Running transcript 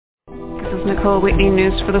is Nicole Whitney,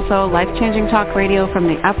 News for the Soul, life-changing talk radio from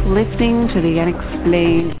the uplifting to the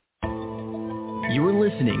unexplained. You're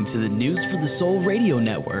listening to the News for the Soul radio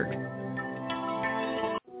network.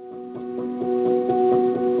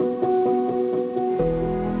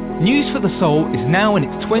 News for the Soul is now in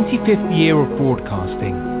its 25th year of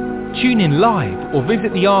broadcasting. Tune in live or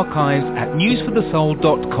visit the archives at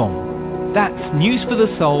newsforthesoul.com. That's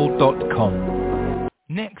newsforthesoul.com.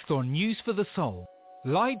 Next on News for the Soul,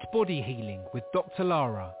 Light Body Healing with Dr.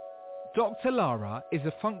 Lara. Dr. Lara is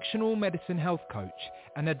a functional medicine health coach,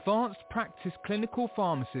 an advanced practice clinical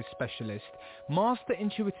pharmacist specialist, master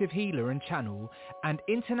intuitive healer and channel, and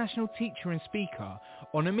international teacher and speaker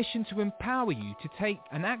on a mission to empower you to take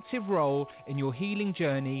an active role in your healing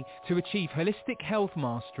journey to achieve holistic health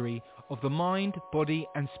mastery of the mind, body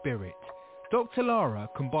and spirit. Dr. Lara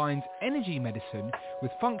combines energy medicine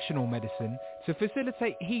with functional medicine to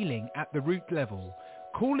facilitate healing at the root level.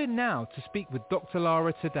 Call in now to speak with Dr.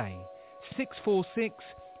 Lara today.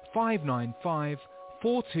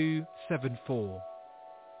 646-595-4274.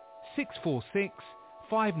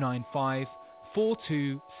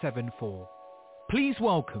 646-595-4274. Please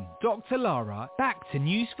welcome Dr. Lara back to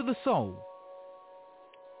News for the Soul.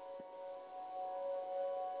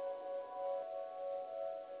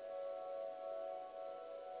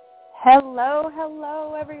 Hello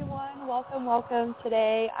everyone. Welcome.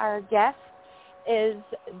 Today our guest is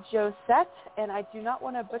Josette, and I do not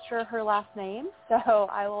want to butcher her last name, so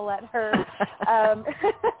I will let her.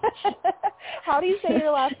 How do you say your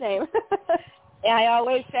last name? I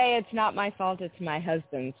always say it's not my fault, it's my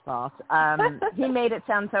husband's fault. He made it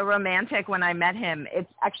sound so romantic when I met him.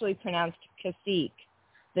 It's actually pronounced Cacique.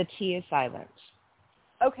 The T is silent.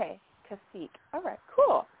 Okay, Cacique. All right,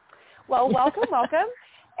 cool. Well, welcome.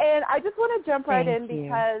 And I just want to jump right in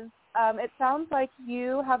because it sounds like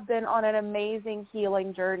you have been on an amazing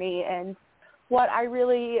healing journey, and what I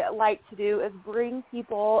really like to do is bring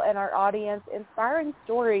people in our audience inspiring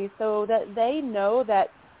stories so that they know that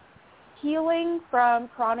healing from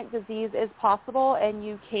chronic disease is possible, and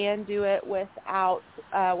you can do it without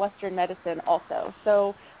Western medicine also.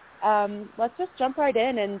 So let's just jump right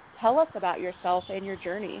in and tell us about yourself and your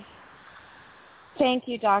journey. Thank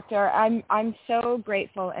you, Doctor. I'm so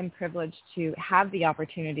grateful and privileged to have the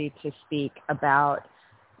opportunity to speak about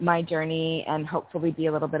my journey and hopefully be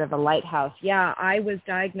a little bit of a lighthouse. Yeah, I was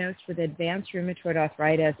diagnosed with advanced rheumatoid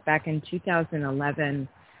arthritis back in 2011.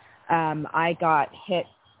 I got hit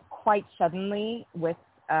quite suddenly with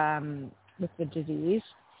the disease.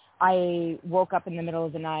 I woke up in the middle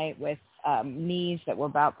of the night with knees that were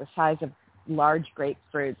about the size of large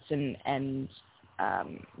grapefruits and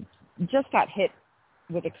just got hit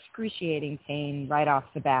with excruciating pain right off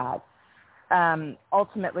the bat.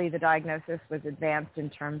 Ultimately, the diagnosis was advanced in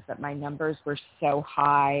terms that my numbers were so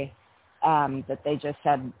high that they just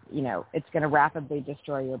said, it's going to rapidly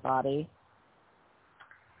destroy your body.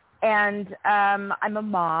 And I'm a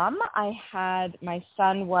mom. My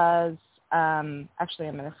son was, actually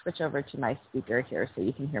I'm going to switch over to my speaker here so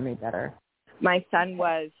you can hear me better. My son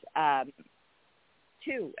was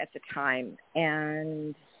 2 at the time,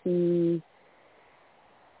 and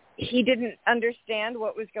he didn't understand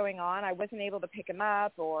what was going on. I wasn't able to pick him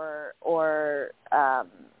up or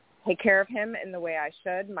take care of him in the way I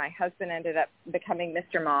should. My husband ended up becoming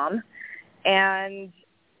Mr. Mom, and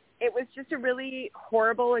it was just a really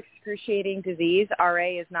horrible, excruciating disease.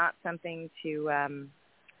 RA is not something to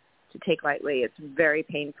take lightly. It's very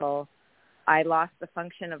painful. I lost the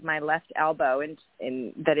function of my left elbow in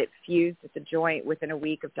that it fused at the joint within a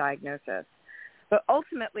week of diagnosis. But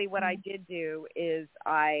ultimately what I did do is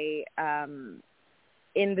I,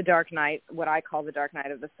 in the dark night, what I call the dark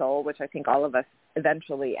night of the soul, which I think all of us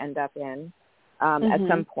eventually end up in at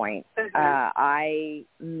some point, I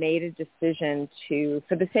made a decision to,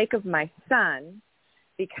 for the sake of my son,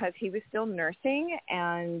 because he was still nursing,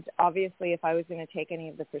 and obviously if I was going to take any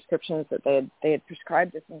of the prescriptions that they had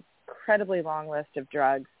prescribed this incredibly long list of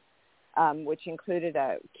drugs, which included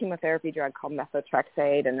a chemotherapy drug called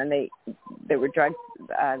methotrexate, and then there were drugs,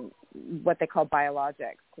 what they call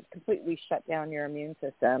biologics, to completely shut down your immune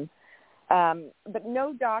system. But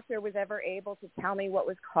no doctor was ever able to tell me what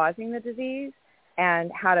was causing the disease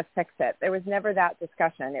and how to fix it. There was never that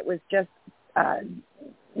discussion. It was just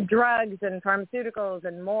drugs and pharmaceuticals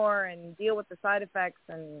and more, and deal with the side effects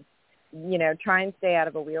and, try and stay out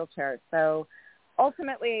of a wheelchair. So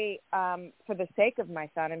ultimately, for the sake of my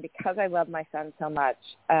son and because I love my son so much,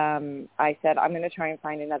 I said, I'm going to try and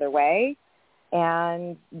find another way.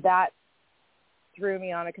 And that threw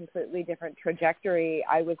me on a completely different trajectory.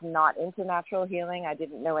 I was not into natural healing. I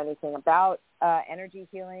didn't know anything about energy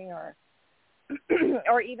healing or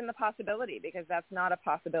or even the possibility, because that's not a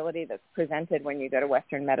possibility that's presented when you go to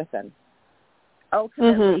Western medicine.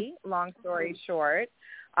 Ultimately, long story short,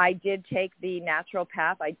 I did take the natural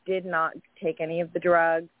path. I did not take any of the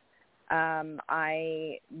drugs.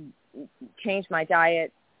 I changed my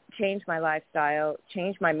diet, changed my lifestyle,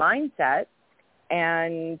 changed my mindset.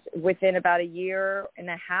 And within about a year and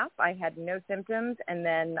a half, I had no symptoms. And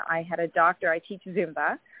then I had a doctor. I teach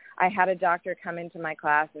Zumba. I had a doctor come into my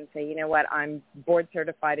class and say, you know what, I'm board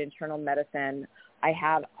certified internal medicine. I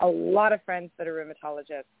have a lot of friends that are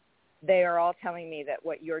rheumatologists. They are all telling me that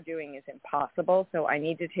what you're doing is impossible, so I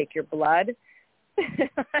need to take your blood. I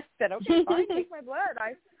said, okay, fine, take my blood.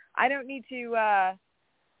 I don't need to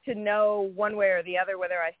know one way or the other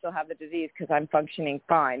whether I still have the disease, because I'm functioning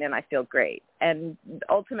fine and I feel great. And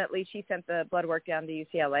ultimately, she sent the blood work down to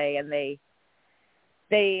UCLA, and they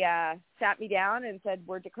sat me down and said,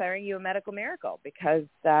 we're declaring you a medical miracle because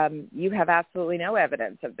you have absolutely no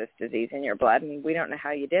evidence of this disease in your blood, and we don't know how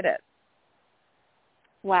you did it.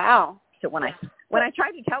 Wow. So when I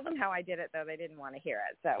tried to tell them how I did it, though, they didn't want to hear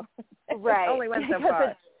it. So right. it only went so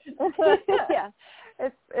far. Yeah.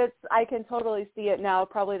 It's I can totally see it now.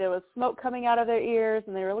 Probably there was smoke coming out of their ears,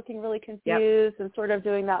 and they were looking really confused and sort of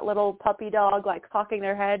doing that little puppy dog, like cocking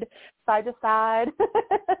their head side to side.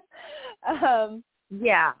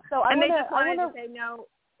 Yeah. So they just wanted to say, no,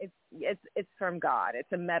 it's from God.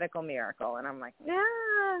 It's a medical miracle. And I'm like,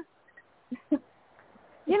 nah.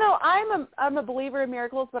 You know, I'm a believer in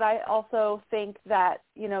miracles, but I also think that,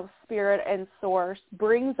 you know, spirit and source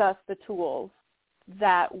brings us the tools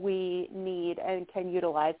that we need and can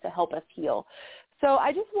utilize to help us heal. So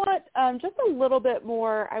I just want just a little bit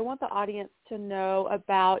more. I want the audience to know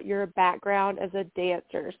about your background as a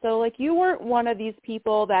dancer. So, like, you weren't one of these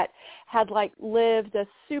people that had, like, lived a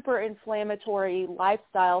super inflammatory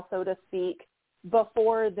lifestyle, so to speak,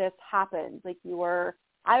 before this happened. Like, you were,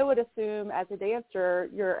 I would assume, as a dancer,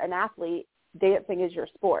 you're an athlete. Dancing is your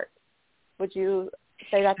sport. Would you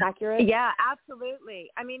say that's accurate? Yeah,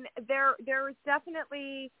 absolutely. I mean, there was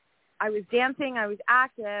definitely, I was dancing, I was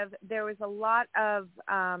active. There was a lot of,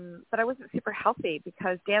 but I wasn't super healthy,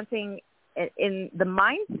 because dancing in the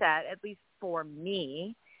mindset, at least for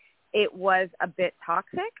me, it was a bit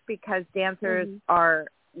toxic, because dancers are,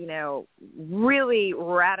 you know, really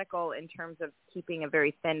radical in terms of keeping a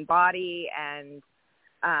very thin body. And,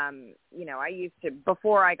 you know, I used to,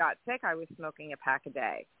 before I got sick, I was smoking a pack a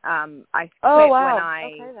day. I quit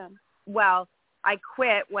I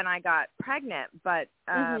quit when I got pregnant, but,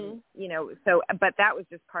 you know, but that was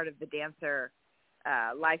just part of the dancer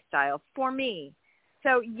lifestyle for me.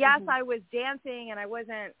 So, yes, I was dancing, and I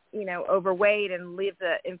wasn't, you know, overweight and lived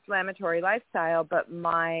the inflammatory lifestyle, but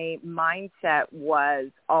my mindset was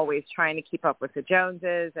always trying to keep up with the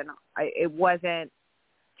Joneses, and it wasn't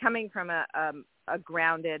coming from a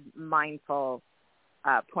grounded, mindful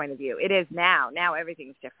point of view. It is now. Now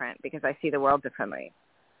everything's different, because I see the world differently.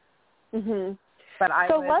 Mm-hmm. But I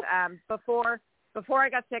was before I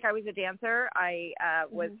got sick, I was a dancer. I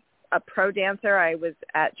was a pro dancer. I was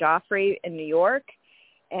at Joffrey in New York,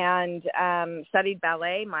 and studied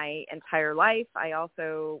ballet my entire life. I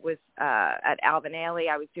also was at Alvin Ailey.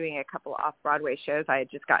 I was doing a couple off-Broadway shows. I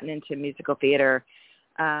had just gotten into musical theater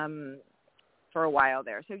for a while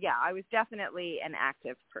there. So, yeah, I was definitely an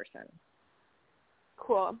active person.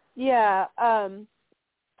 Cool. Yeah. I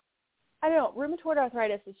don't know. Rheumatoid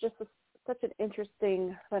arthritis is just such an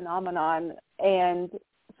interesting phenomenon. And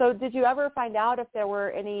so did you ever find out if there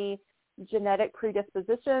were any genetic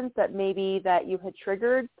predispositions that maybe that you had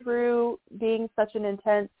triggered through being such an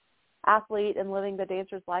intense athlete and living the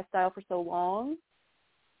dancer's lifestyle for so long?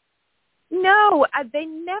 No, they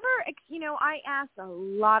never, you know, I asked a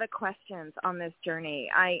lot of questions on this journey.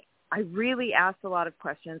 I really asked a lot of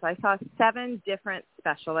questions. I saw 7 different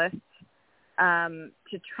specialists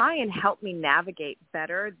to try and help me navigate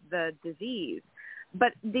better the disease.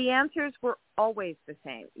 But the answers were always the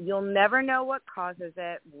same. You'll never know what causes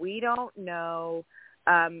it. We don't know.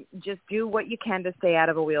 Just do what you can to stay out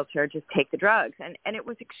of a wheelchair. Just take the drugs. And it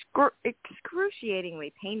was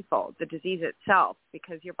excruciatingly painful, the disease itself,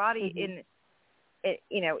 because your body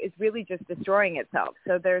you know, is really just destroying itself.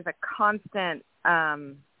 So there's a constant,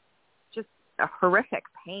 just a horrific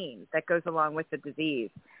pain that goes along with the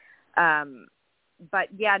disease. But,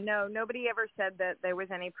 yeah, no, nobody ever said that there was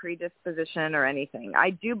any predisposition or anything.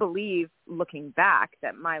 I do believe, looking back,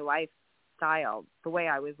 that my lifestyle, the way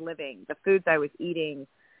I was living, the foods I was eating,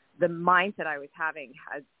 the mindset I was having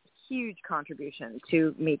has huge contribution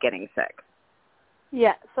to me getting sick.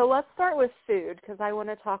 Yeah, so let's start with food, because I want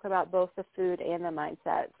to talk about both the food and the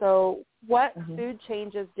mindset. So what food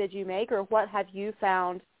changes did you make, or what have you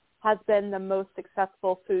found has been the most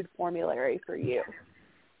successful food formulary for you?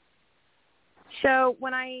 So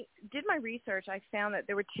when I did my research, I found that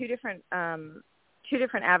there were two different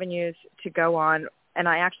avenues to go on, and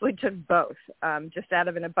I actually took both, just out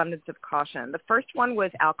of an abundance of caution. The first one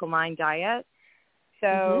was alkaline diet.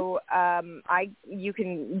 So you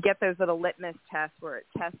can get those little litmus tests where it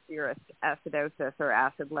tests your acidosis or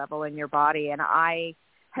acid level in your body, and I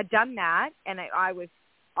had done that, and I was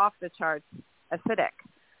off the charts acidic.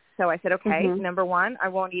 So I said, okay, number one, I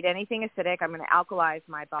won't eat anything acidic. I'm going to alkalize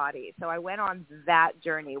my body. So I went on that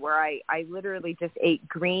journey where I literally just ate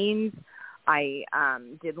greens. I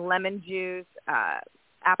did lemon juice,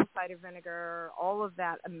 apple cider vinegar, all of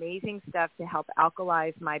that amazing stuff to help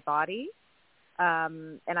alkalize my body.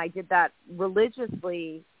 And I did that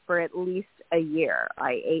religiously for at least a year.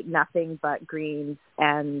 I ate nothing but greens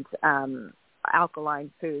and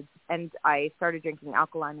alkaline foods, and I started drinking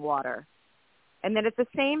alkaline water. And then at the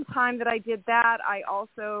same time that I did that, I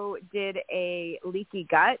also did a leaky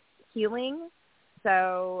gut healing.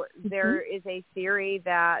 So there is a theory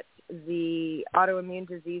that the autoimmune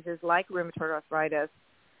diseases like rheumatoid arthritis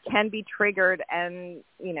can be triggered and,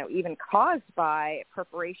 even caused by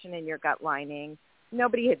perforation in your gut lining.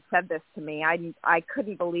 Nobody had said this to me. I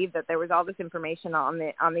couldn't believe that there was all this information on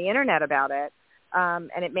the internet about it.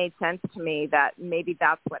 And it made sense to me that maybe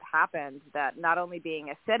that's what happened, that not only being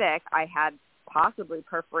acidic, I had possibly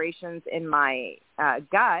perforations in my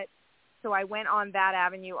gut. So I went on that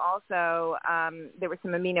avenue also. There were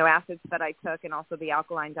some amino acids that I took, and also the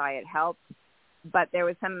alkaline diet helped. But there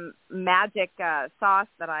was some magic sauce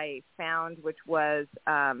that I found, which was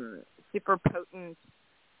super potent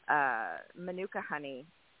Manuka honey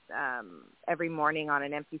every morning on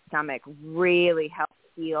an empty stomach. Really helped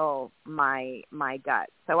heal my gut.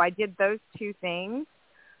 So I did those two things.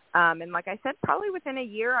 And like I said, probably within a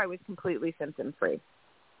year, I was completely symptom-free.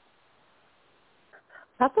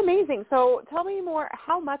 That's amazing. So tell me more,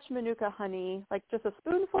 how much Manuka honey, like just a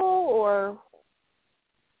spoonful or?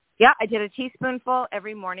 Yeah, I did a teaspoonful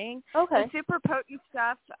every morning. Okay. The super potent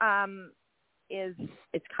stuff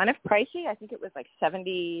it's kind of pricey. I think it was like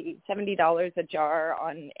 $70 a jar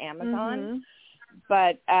on Amazon.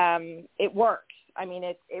 But it works. I mean,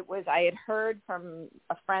 it was, I had heard from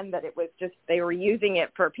a friend that it was just, they were using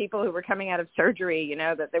it for people who were coming out of surgery,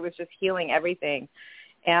 that there was just healing everything.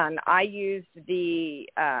 And I used they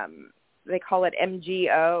call it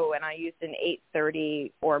MGO, and I used an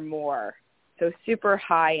 830 or more. So super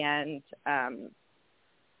high-end,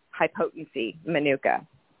 high-potency Manuka.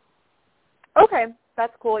 Okay,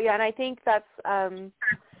 that's cool. Yeah, and I think that's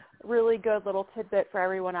really good little tidbit for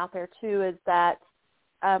everyone out there, too, is that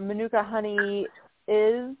Manuka honey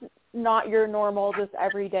is not your normal, just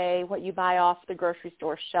everyday, what you buy off the grocery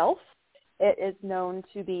store shelf. It is known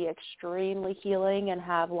to be extremely healing and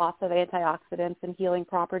have lots of antioxidants and healing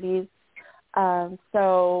properties.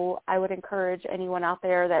 So I would encourage anyone out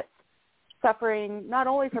there that's suffering not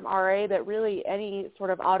only from RA, but really any sort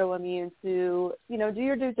of autoimmune to, do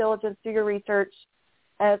your due diligence, do your research.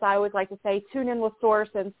 As I always like to say, tune in with source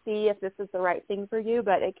and see if this is the right thing for you,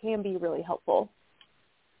 but it can be really helpful.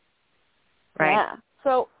 Right. Yeah.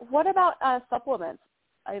 So what about supplements?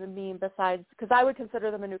 I mean, besides, because I would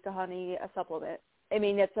consider the Manuka honey a supplement. I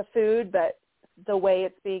mean, it's a food, but the way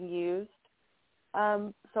it's being used.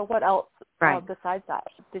 So what else besides that?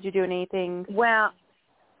 Did you do anything? Well,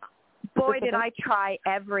 boy, specific? did I try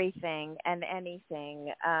everything and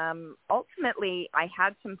anything. Ultimately, I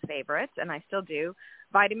had some favorites, and I still do.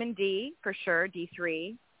 Vitamin D, for sure,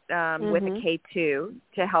 D3, with a K2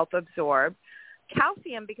 to help absorb.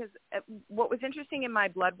 Calcium, because what was interesting in my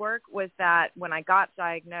blood work was that when I got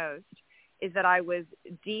diagnosed is that I was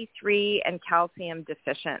D3 and calcium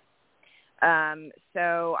deficient.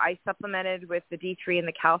 So I supplemented with the D3 and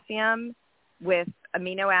the calcium with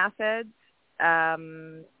amino acids.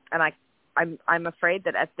 And I'm afraid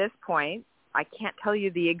that at this point, I can't tell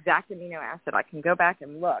you the exact amino acid. I can go back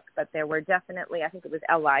and look, but there were definitely, I think it was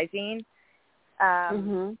L-lysine,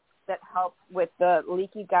 that helped with the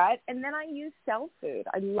leaky gut. And then I use Cell Food.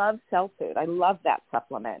 I love Cell Food. I love that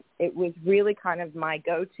supplement. It was really kind of my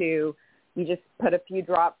go-to. You just put a few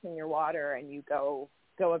drops in your water and you go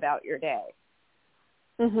about your day.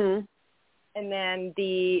 And then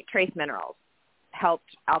the trace minerals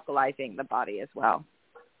helped alkalizing the body as well.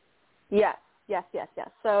 Yes.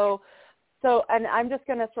 So, and I'm just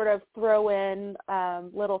going to sort of throw in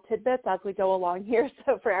little tidbits as we go along here.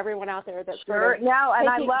 So for everyone out there that's sort of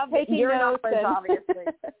I love your knowledge, obviously,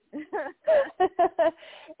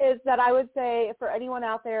 is that I would say for anyone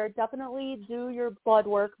out there, definitely do your blood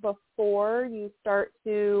work before you start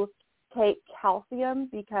to take calcium,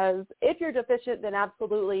 because if you're deficient, then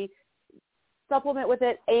absolutely supplement with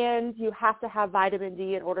it, and you have to have vitamin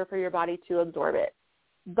D in order for your body to absorb it.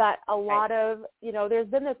 But a lot of, there's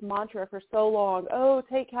been this mantra for so long, oh,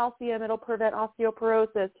 take calcium, it'll prevent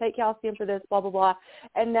osteoporosis, take calcium for this, blah, blah, blah.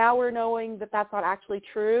 And now we're knowing that that's not actually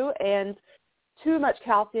true, and too much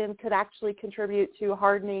calcium could actually contribute to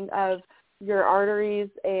hardening of your arteries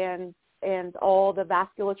and all the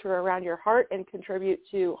vasculature around your heart and contribute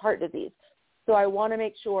to heart disease. So I want to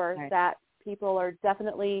make sure that people are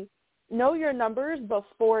definitely know your numbers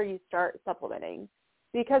before you start supplementing,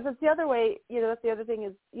 because it's the other way, that's the other thing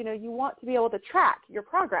is, you want to be able to track your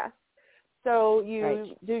progress. So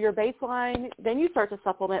you do your baseline, then you start to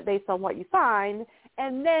supplement based on what you find.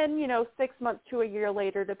 And then, 6 months to a year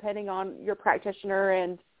later, depending on your practitioner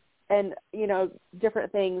and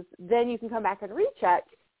different things, then you can come back and recheck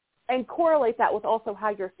and correlate that with also how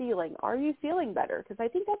you're feeling. Are you feeling better? Because I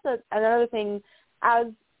think that's another thing as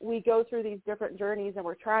we go through these different journeys and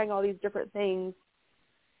we're trying all these different things.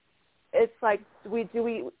 It's like, do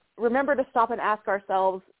we remember to stop and ask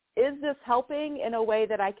ourselves, is this helping in a way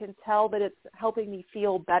that I can tell that it's helping me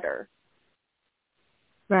feel better?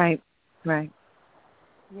 Right.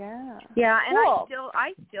 Yeah. Yeah, and cool.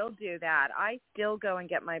 I still do that. I still go and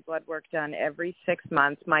get my blood work done every 6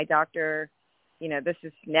 months. My doctor, this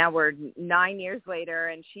is now we're 9 years later,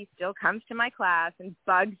 and she still comes to my class and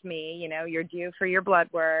bugs me, you're due for your blood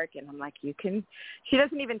work. And I'm like, she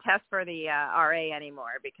doesn't even test for the RA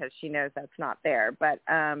anymore because she knows that's not there. But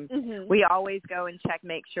we always go and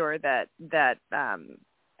make sure that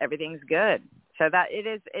everything's good. So that it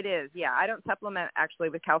is. Yeah, I don't supplement actually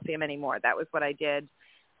with calcium anymore. That was what I did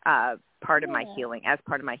part of my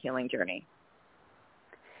healing journey.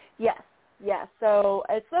 Yes. Yeah, so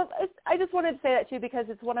I just wanted to say that too, because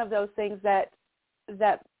it's one of those things that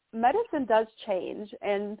medicine does change,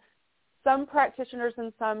 and some practitioners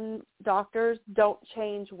and some doctors don't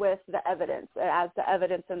change with the evidence as the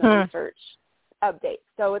evidence and the research updates.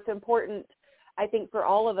 So it's important, I think, for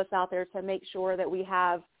all of us out there to make sure that we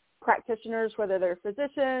have practitioners, whether they're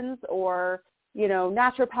physicians or,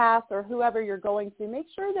 naturopaths or whoever you're going to, make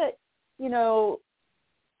sure that,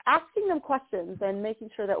 asking them questions and making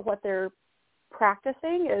sure that what they're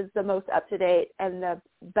practicing is the most up-to-date and the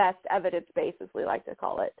best evidence-based, as we like to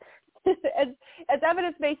call it. as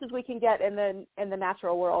evidence-based as we can get in the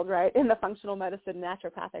natural world, right? In the functional medicine,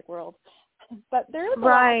 naturopathic world. But there is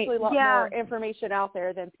actually a lot more information out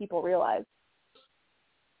there than people realize.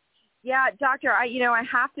 Yeah, doctor, I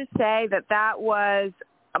have to say that was,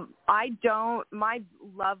 my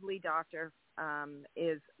lovely doctor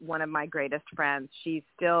is one of my greatest friends. She's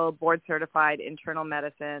still board certified internal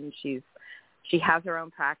medicine. She has her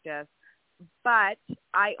own practice, but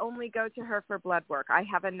I only go to her for blood work. I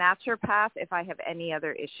have a naturopath if I have any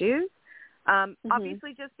other issues.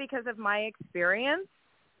 Obviously, just because of my experience,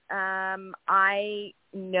 I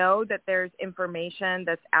know that there's information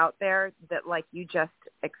that's out there that, like you just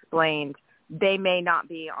explained, they may not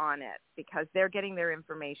be on it because they're getting their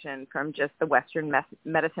information from just the Western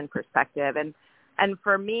medicine perspective. And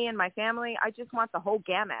for me and my family, I just want the whole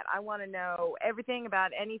gamut. I want to know everything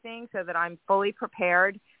about anything so that I'm fully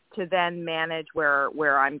prepared to then manage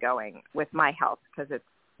where I'm going with my health, because it's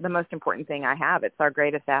the most important thing I have. It's our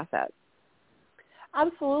greatest asset.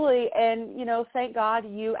 Absolutely. And, thank God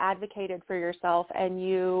you advocated for yourself, and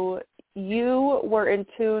you were in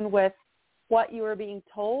tune with what you were being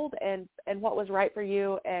told and what was right for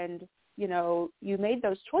you. And, you made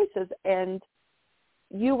those choices, and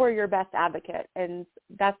you were your best advocate. And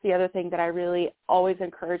that's the other thing that I really always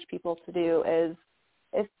encourage people to do is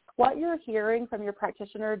if what you're hearing from your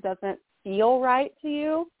practitioner doesn't feel right to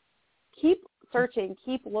you, keep searching,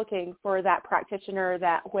 keep looking for that practitioner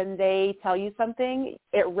that when they tell you something,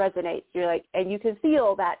 it resonates. You're like, and you can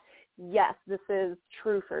feel that, yes, this is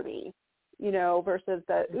true for me, versus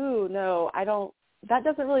the, ooh, no, that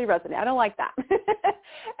doesn't really resonate. I don't like that.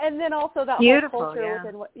 And then also that whole culture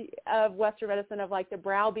of Western medicine of like the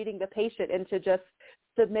browbeating the patient into just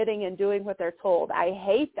submitting and doing what they're told. I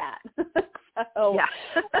hate that. So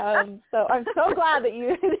I'm so glad that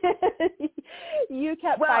you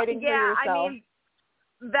kept fighting for yourself. I mean,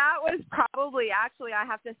 that was probably actually, I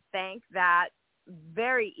have to thank that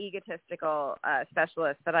very egotistical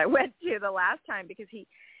specialist that I went to the last time, because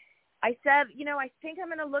I said, I think I'm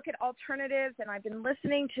going to look at alternatives, and I've been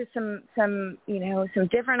listening to some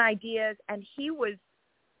different ideas, and he was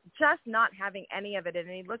just not having any of it. And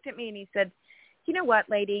he looked at me and he said, you know what,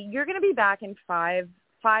 lady, you're going to be back in 5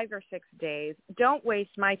 or 6 days. Don't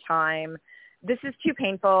waste my time. this is too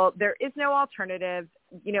painful. There is no alternative.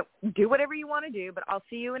 You know, do whatever you want to do, but I'll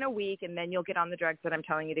see you in a week, and then you'll get on the drugs that I'm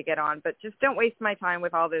telling you to get on. But just don't waste my time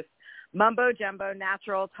with all this mumbo jumbo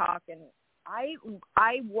natural talk. And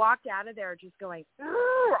I walked out of there just going,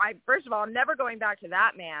 first of all, I'm never going back to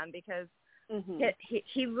that man, because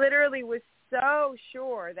he literally was so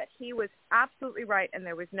sure that he was absolutely right and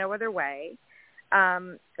there was no other way.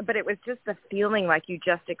 But it was just the feeling like you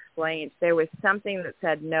just explained. There was something that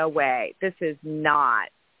said, no way, this is not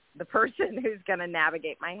the person who's going to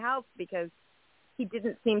navigate my health, because he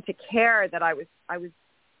didn't seem to care that I was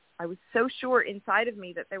so sure inside of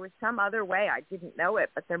me that there was some other way. I didn't know it,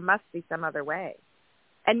 but there must be some other way.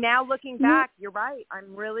 And now looking back, you're right.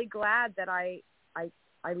 I'm really glad that I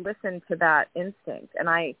listened to that instinct. And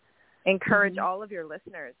I encourage all of your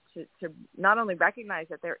listeners to not only recognize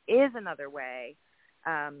that there is another way,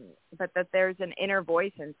 but that there's an inner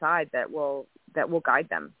voice inside that will guide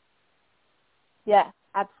them. Yeah,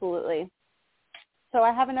 absolutely. So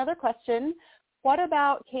I have another question. What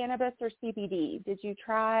about cannabis or CBD? Did you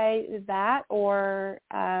try that or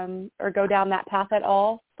go down that path at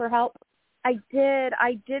all for help? I did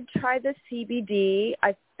try the CBD.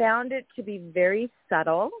 I found it to be very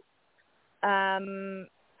subtle.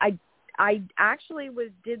 I actually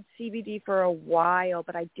did CBD for a while,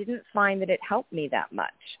 but I didn't find that it helped me that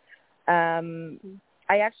much.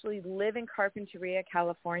 I actually live in Carpinteria,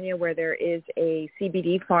 California, where there is a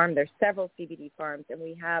CBD farm. There's several CBD farms, and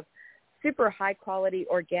we have super high quality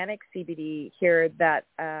organic CBD here that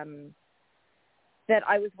I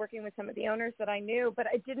was working with some of the owners that I knew, but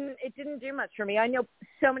it didn't do much for me. I know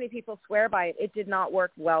so many people swear by it. It did not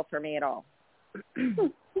work well for me at all.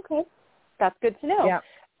 Okay. That's good to know. Yeah.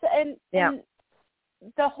 So, and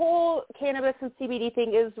the whole cannabis and CBD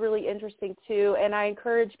thing is really interesting too. And I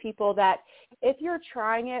encourage people that if you're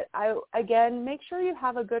trying it, again, make sure you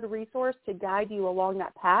have a good resource to guide you along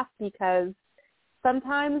that path, because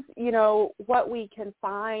sometimes, you know, what we can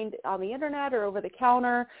find on the internet or over the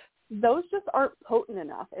counter, those just aren't potent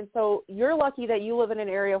enough. And so you're lucky that you live in an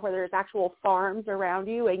area where there's actual farms around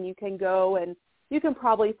you, and you can go and you can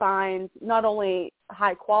probably find not only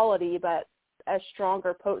high quality, but a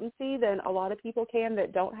stronger potency than a lot of people can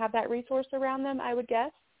that don't have that resource around them, I would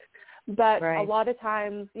guess. But a lot of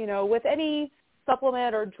times, you know, with any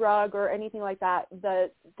supplement or drug or anything like that,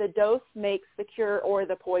 the dose makes the cure or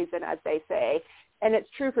the poison, as they say. And it's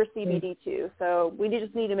true for CBD too. So we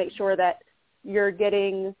just need to make sure that you're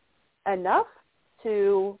getting enough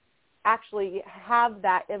to actually have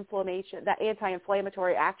that inflammation, that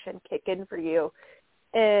anti-inflammatory action kick in for you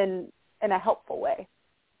in a helpful way.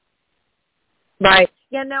 Right.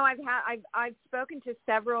 Yeah, no, I've spoken to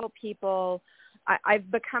several people. I've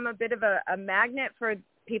become a bit of a magnet for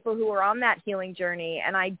people who are on that healing journey,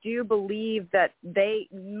 and I do believe that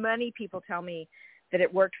many people tell me that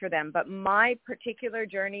it worked for them. But my particular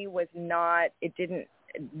journey was not, the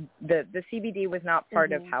CBD was not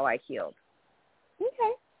part of how I healed.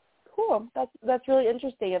 Okay, cool. That's really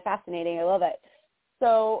interesting and fascinating. I love it.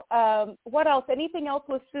 So what else? Anything else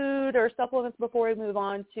with food or supplements before we move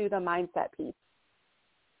on to the mindset piece?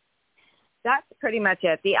 That's pretty much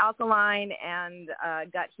it. The alkaline and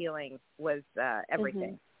gut healing was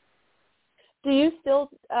everything. Do you still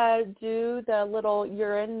do the little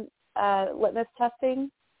urine litmus testing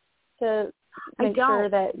to make sure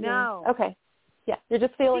that? No. Okay. Yeah, you're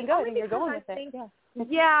just feeling good and you're going with it.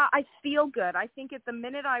 Yeah, I feel good. I think at the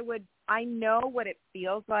minute I know what it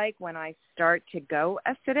feels like when I start to go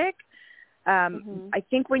acidic. I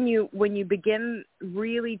think when you begin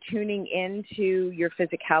really tuning into your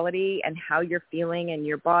physicality and how you're feeling and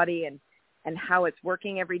your body and how it's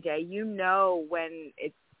working every day, you know when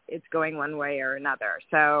it's going one way or another.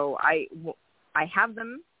 So I have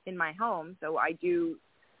them in my home. So I do,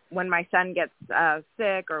 when my son gets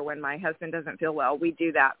sick or when my husband doesn't feel well, we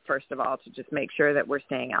do that first of all to just make sure that we're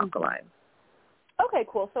staying alkaline. Okay,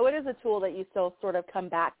 cool. So it is a tool that you still sort of come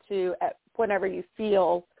back to whenever you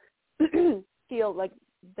feel like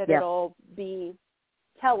that it'll be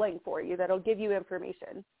telling for you, that'll give you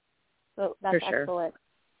information. So that's excellent.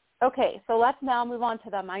 Okay, so let's now move on to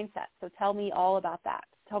the mindset. So tell me all about that.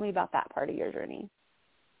 Tell me about that part of your journey.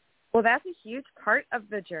 Well, that's a huge part of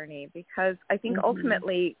the journey, because I think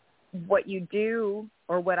ultimately what you do,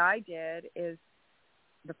 or what I did, is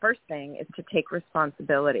the first thing is to take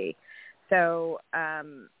responsibility. So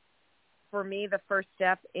for me, the first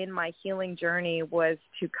step in my healing journey was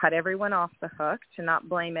to cut everyone off the hook, to not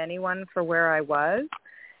blame anyone for where I was,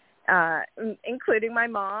 including my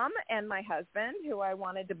mom and my husband, who I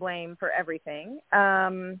wanted to blame for everything.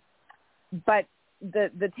 But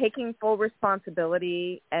the taking full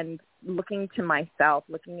responsibility and looking to myself,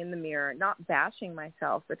 looking in the mirror, not bashing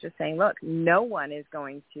myself, but just saying, look, no one is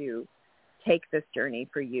going to take this journey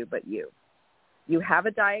for you but you. You have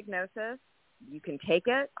a diagnosis. You can take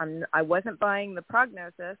it. I wasn't buying the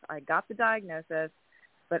prognosis. I got the diagnosis.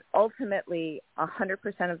 But ultimately,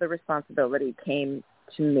 100% of the responsibility came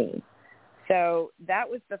to me. So that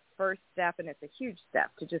was the first step, and it's a huge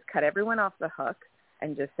step to just cut everyone off the hook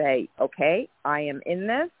and just say, okay, I am in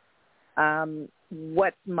this.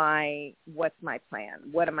 What's my plan?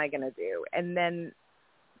 What am I going to do? And then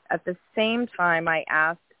at the same time, I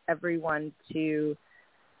asked everyone to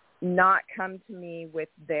not come to me with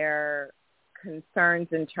their concerns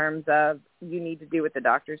in terms of you need to do what the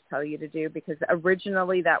doctors tell you to do, because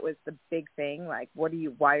originally that was the big thing. Like,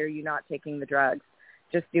 why are you not taking the drugs?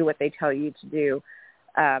 Just do what they tell you to do.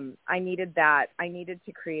 I needed that. I needed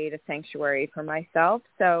to create a sanctuary for myself.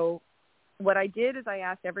 So what I did is I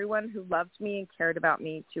asked everyone who loved me and cared about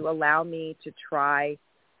me to allow me to try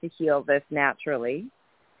to heal this naturally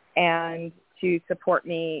and to support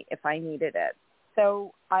me if I needed it.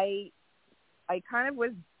 So I kind of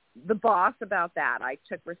was the boss about that. I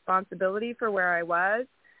took responsibility for where I was,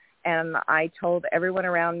 and I told everyone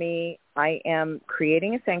around me, I am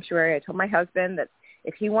creating a sanctuary. I told my husband that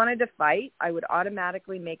if he wanted to fight, I would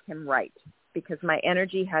automatically make him right, because my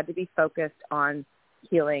energy had to be focused on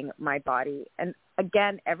healing my body. And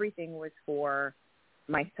again, everything was for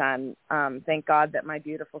my son. Thank God that my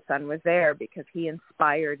beautiful son was there, because he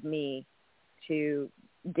inspired me to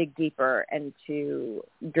dig deeper and to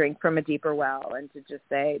drink from a deeper well and to just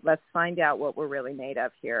say, let's find out what we're really made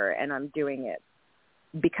of here. And I'm doing it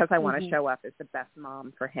because I want to show up as the best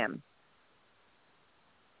mom for him.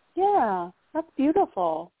 Yeah, that's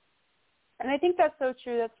beautiful. And I think that's so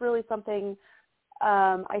true. That's really something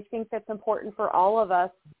I think that's important for all of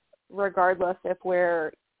us, regardless if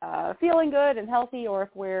we're feeling good and healthy or if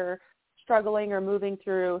we're struggling or moving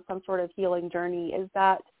through some sort of healing journey, is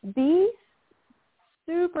that be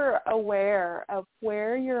super aware of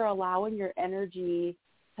where you're allowing your energy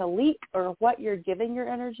to leak, or what you're giving your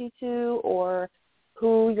energy to, or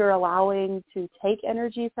who you're allowing to take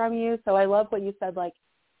energy from you. So I love what you said, like,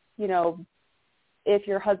 you know, if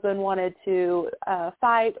your husband wanted to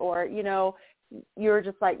fight, or, you know, you're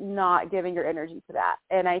just like not giving your energy to that.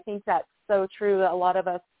 And I think that's so true, that a lot of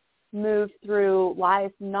us move through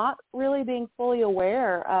life not really being fully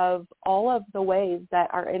aware of all of the ways that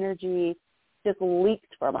our energy just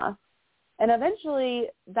leaked from us. And eventually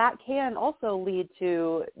that can also lead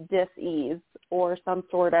to dis-ease or some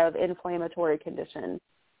sort of inflammatory condition.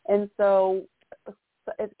 And so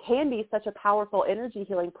it can be such a powerful energy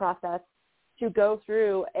healing process to go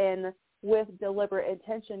through and with deliberate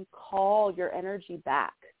intention call your energy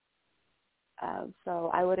back.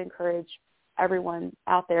 So I would encourage everyone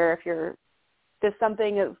out there, if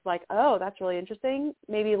something is like, oh, that's really interesting,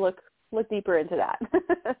 maybe look deeper into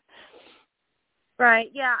that.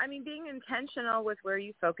 Right. Yeah. I mean, being intentional with where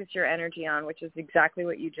you focus your energy on, which is exactly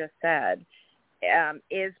what you just said,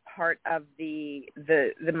 is part of the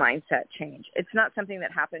mindset change. It's not something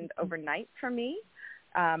that happened overnight for me.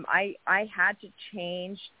 I had to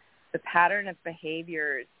change the pattern of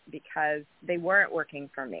behaviors because they weren't working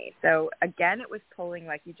for me. So again, it was pulling,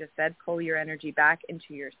 like you just said, pull your energy back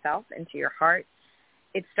into yourself, into your heart.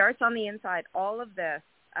 It starts on the inside. All of this,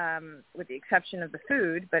 with the exception of the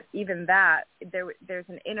food, but even that, there's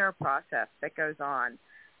an inner process that goes on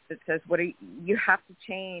that says, you have to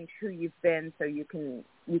change who you've been so you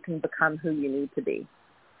can become who you need to be.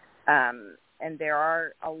 And there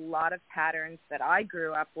are a lot of patterns that I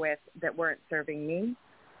grew up with that weren't serving me.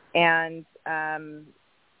 And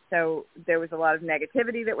so there was a lot of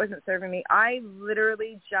negativity that wasn't serving me. I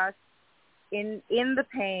literally just, in the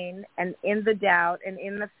pain and in the doubt and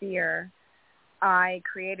in the fear, I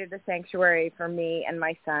created a sanctuary for me and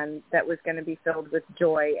my son that was going to be filled with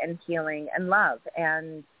joy and healing and love.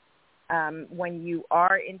 And when you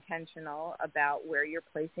are intentional about where you're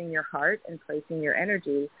placing your heart and placing your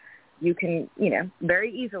energy, you can,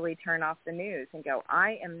 very easily turn off the news and go,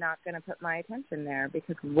 I am not going to put my attention there,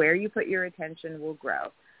 because where you put your attention will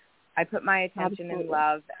grow. I put my attention in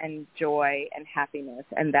love and joy and happiness,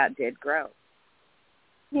 and that did grow.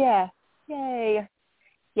 Yeah. Yay.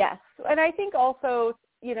 Yes. And I think also,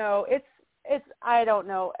 it's I don't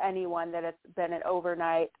know anyone that it's been an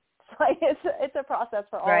overnight. Like it's a process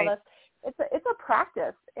for all of us. It's a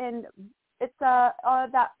practice, and it's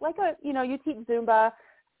you teach Zumba,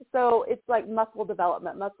 so it's like muscle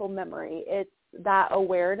development, muscle memory. It's that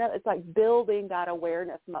awareness. It's like building that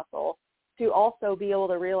awareness muscle to also be able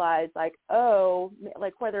to realize, like, oh,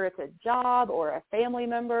 like whether it's a job or a family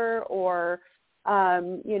member or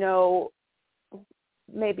you know,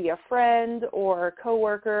 maybe a friend or a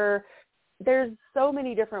coworker. There's so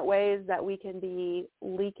many different ways that we can be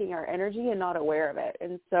leaking our energy and not aware of it.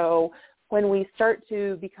 And so when we start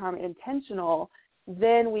to become intentional,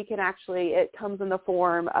 then we can actually, it comes in the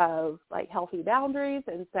form of like healthy boundaries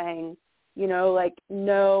and saying, you know, like,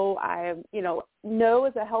 no, no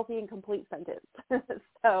is a healthy and complete sentence.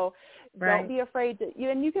 So Don't be afraid to,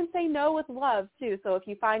 and you can say no with love too. So if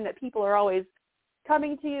you find that people are always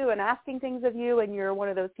coming to you and asking things of you, and you're one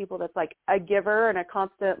of those people that's like a giver and a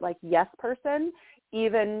constant like yes person,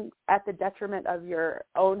 even at the detriment of your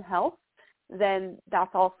own health, then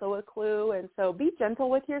that's also a clue. And so be gentle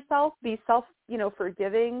with yourself, be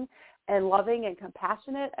forgiving and loving and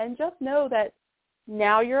compassionate, and just know that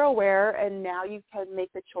now you're aware and now you can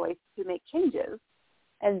make the choice to make changes.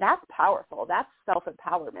 And that's powerful. That's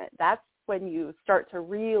self-empowerment. That's when you start to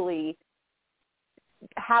really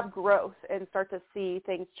have growth and start to see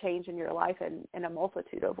things change in your life in a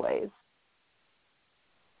multitude of ways.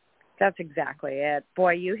 That's exactly it.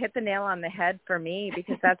 Boy, you hit the nail on the head for me,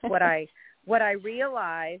 because that's what I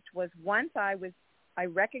realized was once I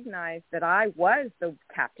recognized that I was the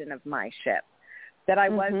captain of my ship, that I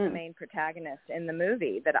was the main protagonist in the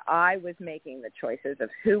movie, that I was making the choices of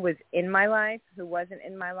who was in my life, who wasn't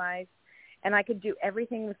in my life, and I could do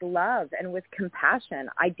everything with love and with compassion.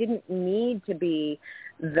 I didn't need to be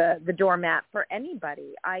the doormat for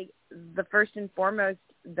anybody. The first and foremost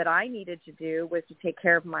that I needed to do was to take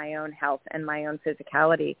care of my own health and my own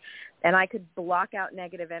physicality. And I could block out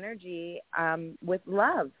negative energy with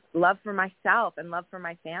love for myself and love for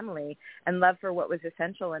my family and love for what was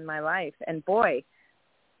essential in my life. And boy,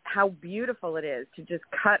 how beautiful it is to just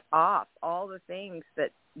cut off all the things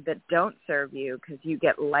that don't serve you, because you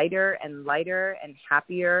get lighter and lighter and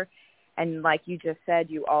happier. And like you just said,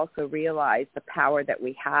 you also realize the power that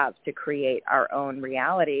we have to create our own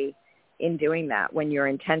reality in doing that, when you're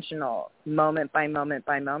intentional moment by moment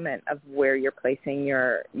by moment of where you're placing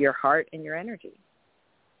your heart and your energy.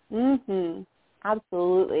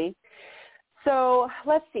 Absolutely. So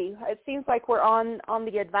let's see. It seems like we're on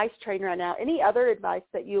the advice train right now. Any other advice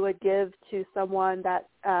that you would give to someone that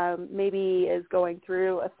maybe is going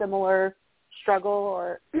through a similar struggle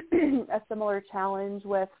or a similar challenge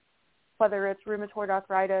with whether it's rheumatoid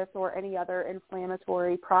arthritis or any other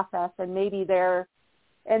inflammatory process, and maybe they're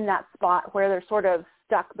in that spot where they're sort of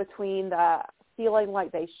stuck between the feeling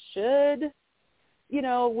like they should,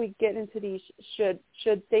 we get into these should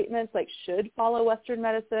statements, like should follow Western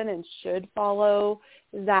medicine and should follow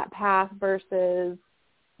that path versus,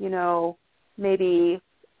 maybe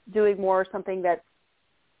doing more something that's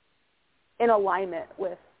in alignment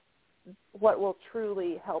with what will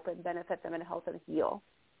truly help and benefit them and help them heal.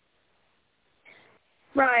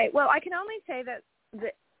 Right. Well, I can only say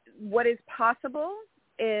that what is possible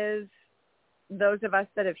is those of us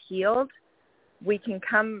that have healed, we can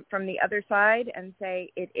come from the other side and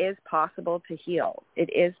say it is possible to heal. It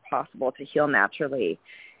is possible to heal naturally.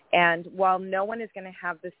 And while no one is going to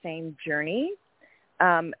have the same journey,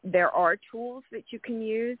 there are tools that you can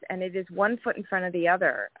use, and it is one foot in front of the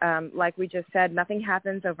other. Like we just said, nothing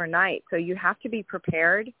happens overnight. So you have to be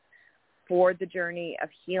prepared for the journey of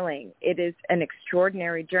healing. It is an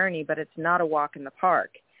extraordinary journey, but it's not a walk in the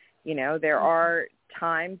park. There are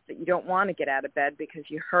times that you don't want to get out of bed because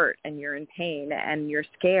you hurt and you're in pain and you're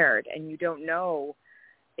scared and you don't know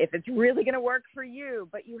if it's really going to work for you,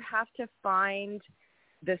 but you have to find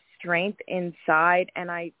the strength inside. And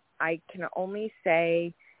I can only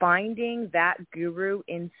say finding that guru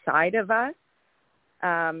inside of us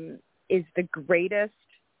is the greatest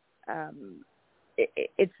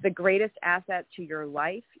it's the greatest asset to your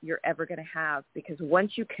life you're ever going to have, because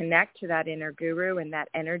once you connect to that inner guru and that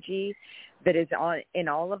energy that is in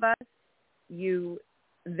all of us, you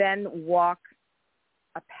then walk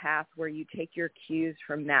a path where you take your cues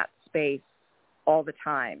from that space all the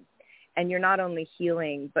time. And you're not only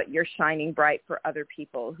healing, but you're shining bright for other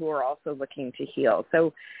people who are also looking to heal.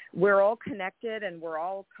 So we're all connected and we're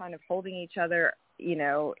all kind of holding each other,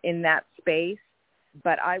 in that space.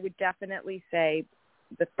 But I would definitely say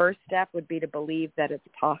the first step would be to believe that it's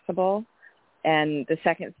possible. And the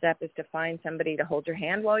second step is to find somebody to hold your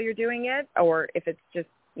hand while you're doing it. Or if it's just,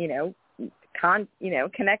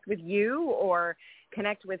 connect with you or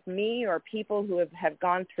connect with me or people who have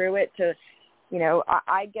gone through it to,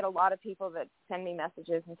 I get a lot of people that send me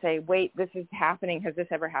messages and say, wait, this is happening. Has this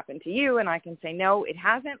ever happened to you? And I can say, no, it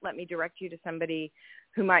hasn't. Let me direct you to somebody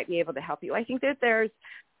who might be able to help you. I think that there's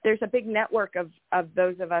a big network of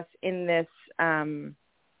those of us in this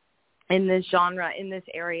genre, in this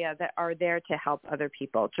area, that are there to help other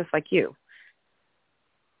people, just like you.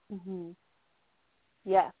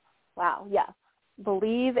 Yes. Wow. Yes.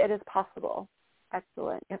 Believe it is possible.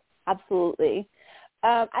 Excellent. Yep. Absolutely.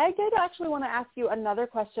 I did actually want to ask you another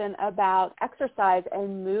question about exercise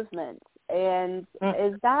and movement. And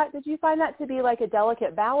did you find that to be like a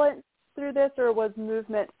delicate balance through this, or was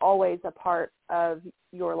movement always a part of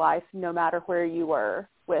your life no matter where you were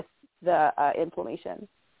with the inflammation?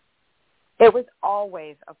 It was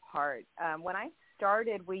always a part. When I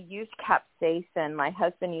started, we used capsaicin. My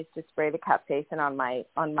husband used to spray the capsaicin on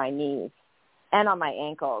my knees and on my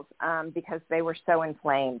ankles because they were so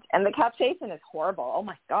inflamed. And the capsaicin is horrible. Oh,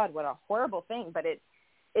 my God, what a horrible thing. But it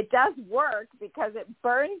does work because it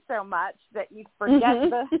burns so much that you forget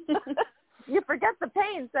you forget the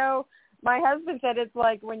pain. So my husband said it's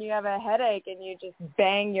like when you have a headache and you just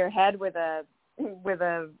bang your head with a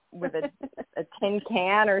tin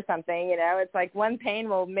can or something. It's like one pain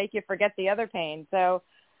will make you forget the other pain. So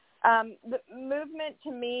the movement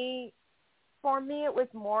for me, it was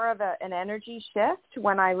more of an energy shift.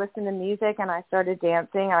 When I listened to music and I started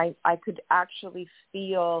dancing, I could actually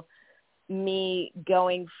feel me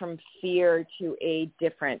going from fear to a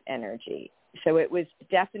different energy. So it was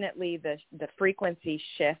definitely the frequency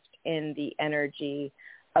shift in the energy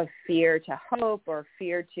of fear to hope, or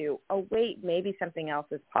fear to, oh, wait, maybe something else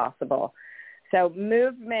is possible. So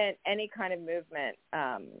movement, any kind of movement,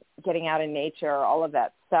 getting out in nature, all of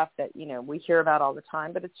that stuff that, we hear about all the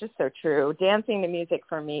time, but it's just so true. Dancing to music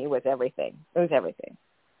for me was everything. It was everything.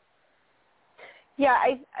 Yeah,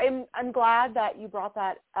 I'm glad that you brought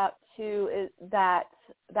that up too, that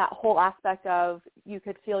whole aspect of you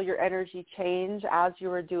could feel your energy change as you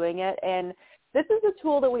were doing it. And this is a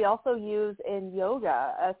tool that we also use in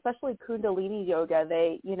yoga, especially Kundalini yoga.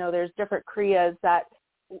 There's different kriyas that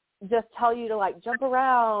just tell you to like jump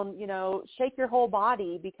around, shake your whole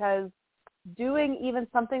body, because doing even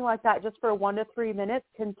something like that just for 1 to 3 minutes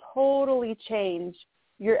can totally change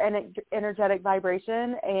your energetic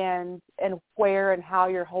vibration and where and how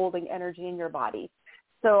you're holding energy in your body.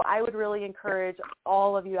 So I would really encourage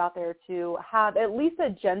all of you out there to have at least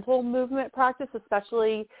a gentle movement practice,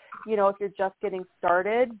 especially, if you're just getting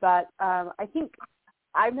started. But I think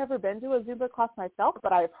I've never been to a Zumba class myself,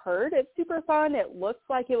 but I've heard it's super fun. It looks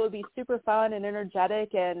like it would be super fun and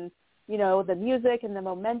energetic, and, the music and the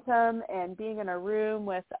momentum and being in a room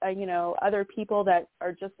with, other people that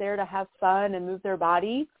are just there to have fun and move their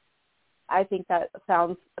body. I think that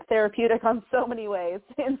sounds therapeutic on so many ways,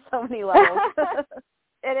 in so many levels.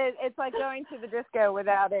 It is. It's like going to the disco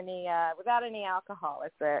without any alcohol.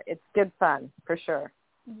 It's good fun for sure.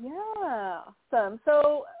 Yeah, awesome.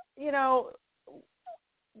 So,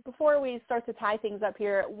 before we start to tie things up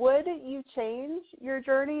here, would you change your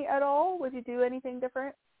journey at all? Would you do anything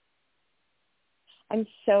different? I'm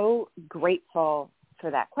so grateful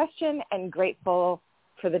for that question and grateful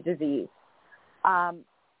for the disease.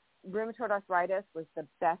 Rheumatoid arthritis was the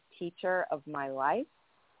best teacher of my life.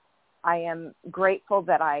 I am grateful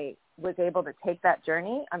that I was able to take that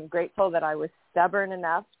journey. I'm grateful that I was stubborn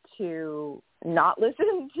enough to not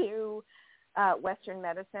listen to Western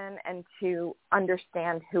medicine and to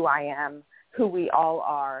understand who I am, who we all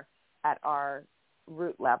are at our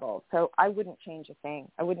root level. So I wouldn't change a thing.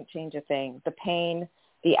 The pain,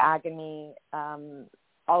 the agony,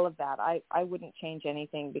 all of that. I wouldn't change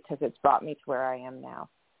anything because it's brought me to where I am now.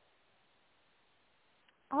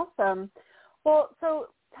 Awesome. Well, so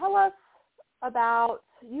tell us about,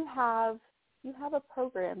 you have a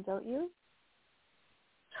program, don't you?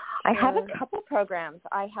 I have a couple programs.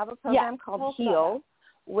 I have a program called Heal,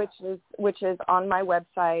 which is on my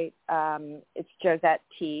website. It's Josette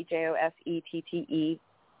T, JOSETTE,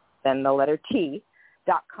 then the letter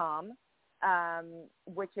T.com,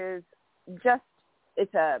 which is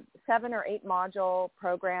it's a 7 or 8 module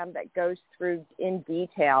program that goes through in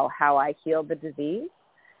detail how I healed the disease.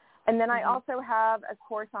 And then I also have a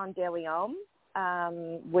course on De Leon,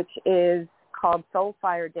 which is called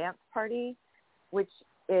Soulfire Dance Party, which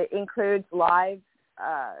it includes live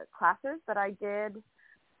classes that I did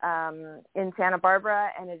in Santa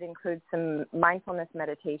Barbara, and it includes some mindfulness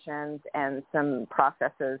meditations and some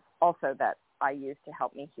processes also that I use to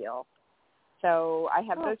help me heal. So I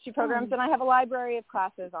have those 2 programs, and I have a library of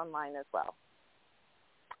classes online as well.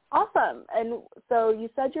 Awesome. And so you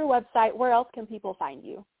said your website. Where else can people find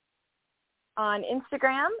you? On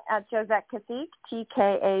Instagram at Josette Kathik,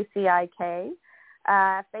 TKACIK.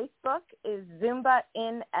 Facebook is Zumba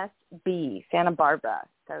in SB, Santa Barbara.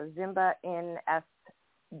 So Zumba in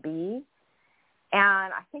SB.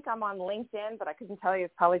 And I think I'm on LinkedIn, but I couldn't tell you.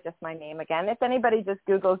 It's probably just my name again. If anybody just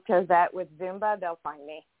Googles Josette with Zumba, they'll find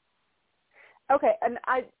me. Okay, and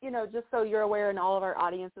I, just so you're aware and all of our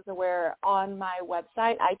audience is aware, on my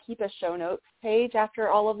website, I keep a show notes page after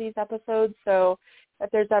all of these episodes. So if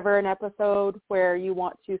there's ever an episode where you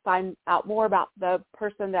want to find out more about the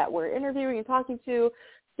person that we're interviewing and talking to,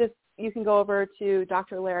 just you can go over to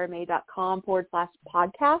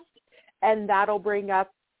drlaramay.com/podcast, and that'll bring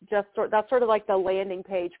up that's sort of like the landing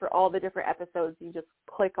page for all the different episodes. You just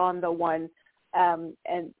click on the one and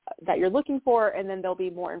that you're looking for, and then there'll be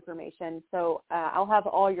more information. So I'll have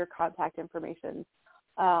all your contact information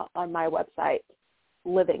on my website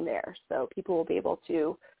living there. So people will be able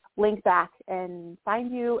to link back and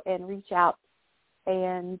find you and reach out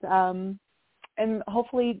and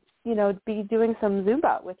hopefully, be doing some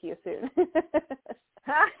Zumba with you soon.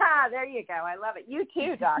 There you go. I love it. You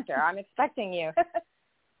too, doctor. I'm expecting you.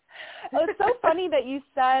 It's so funny that you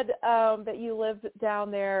said that you lived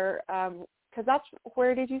down there, because that's,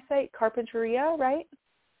 where did you say? Carpinteria, right?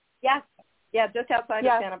 Yes. Yeah, just outside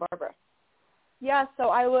of Santa Barbara. Yeah, so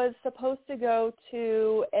I was supposed to go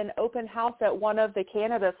to an open house at one of the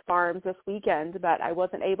cannabis farms this weekend, but I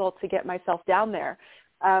wasn't able to get myself down there.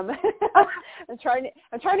 I'm trying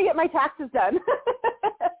to get my taxes done.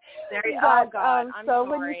 Oh God, I'm so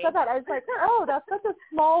sorry. When you said that, I was like, oh, that's such a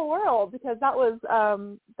small world, because that was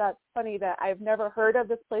that's funny that I've never heard of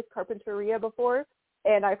this place Carpinteria before,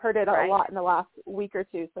 and I've heard it a lot in the last week or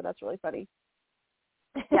two. So that's really funny.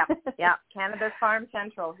 Yeah, Cannabis Farm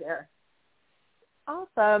Central here.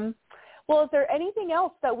 Awesome. Well, is there anything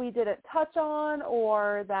else that we didn't touch on,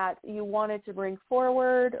 or that you wanted to bring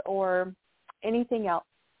forward, or anything else?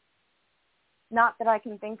 Not that I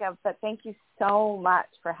can think of, but thank you so much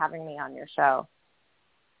for having me on your show.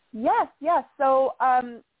 Yes. So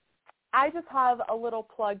I just have a little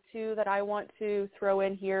plug, too, that I want to throw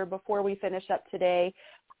in here before we finish up today.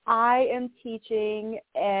 I am teaching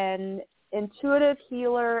an intuitive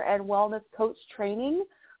healer and wellness coach training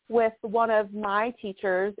with one of my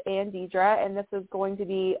teachers, Ann Deidre, and this is going to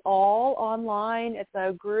be all online. It's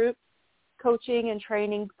a group coaching and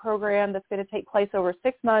training program that's going to take place over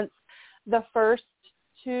 6 months. The first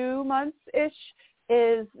 2 months-ish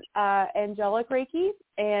is angelic Reiki,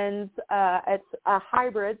 and it's a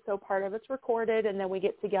hybrid, so part of it's recorded, and then we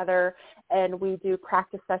get together and we do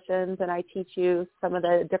practice sessions, and I teach you some of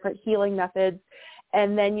the different healing methods,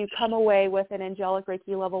 and then you come away with an angelic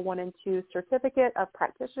Reiki level 1 and 2 certificate of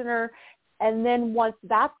practitioner, and then once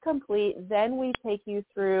that's complete, then we take you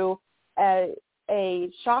through a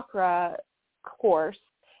chakra course,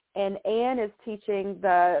 and Anne is teaching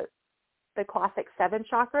the classic 7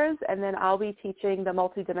 chakras, and then I'll be teaching the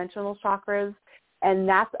multidimensional chakras, and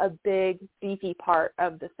that's a big, beefy part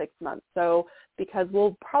of the 6 months. So because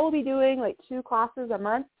we'll probably be doing like 2 classes a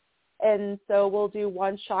month, and so we'll do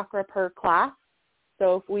 1 chakra per class.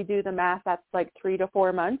 So if we do the math, that's like 3 to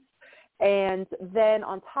 4 months. And then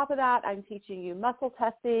on top of that, I'm teaching you muscle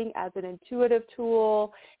testing as an intuitive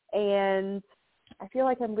tool, and I feel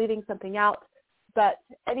like I'm leaving something out. But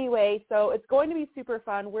anyway, so it's going to be super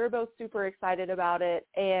fun. We're both super excited about it.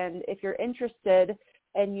 And if you're interested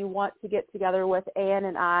and you want to get together with Anne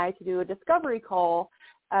and I to do a discovery call,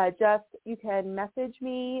 you can message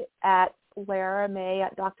me at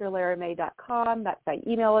laramay@drlaramay.com. That's my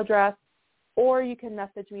email address. Or you can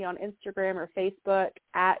message me on Instagram or Facebook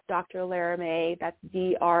at Dr. Laramay. That's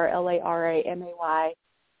DRLARAMAY.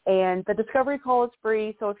 And the discovery call is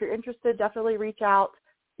free. So if you're interested, definitely reach out,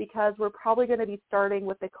 because we're probably going to be starting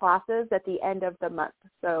with the classes at the end of the month.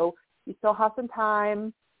 So you still have some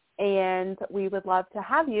time, and we would love to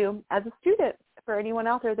have you as a student for anyone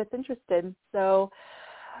out there that's interested. So,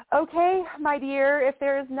 okay, my dear, if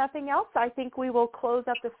there is nothing else, I think we will close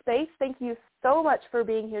up the space. Thank you so much for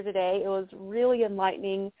being here today. It was really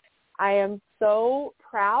enlightening. I am so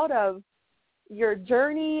proud of your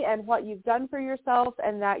journey and what you've done for yourself,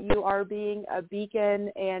 and that you are being a beacon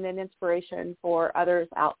and an inspiration for others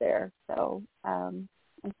out there. So I'm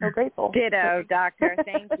so grateful. Ditto, doctor.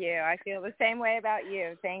 Thank you. I feel the same way about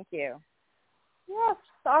you. Thank you. Yes.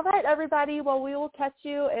 All right, everybody. Well, we will catch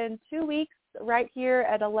you in 2 weeks right here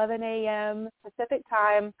at 11 a.m. Pacific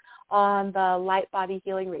time on the Light Body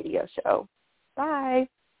Healing Radio Show. Bye.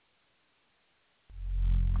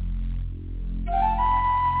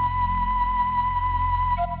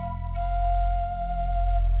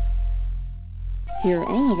 Hear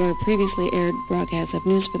all of our previously aired broadcasts of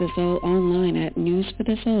News for the Soul online at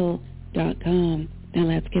newsforthesoul.com. Now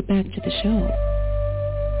let's get back to the show.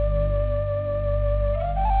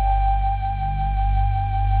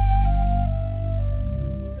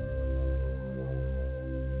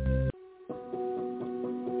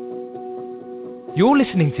 You're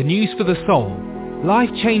listening to News for the Soul,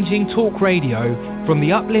 Life-changing talk radio from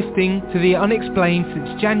the uplifting to the unexplained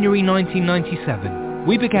since January 1997.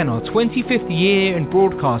 We began our 25th year in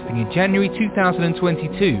broadcasting in January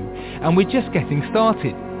 2022, and we're just getting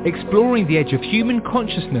started, exploring the edge of human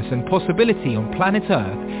consciousness and possibility on planet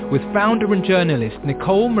Earth with founder and journalist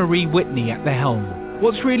Nicole Marie Whitney at the helm.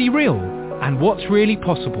 What's really real and what's really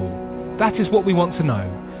possible? That is what we want to know.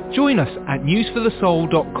 Join us at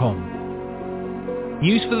newsforthesoul.com.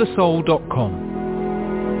 newsforthesoul.com.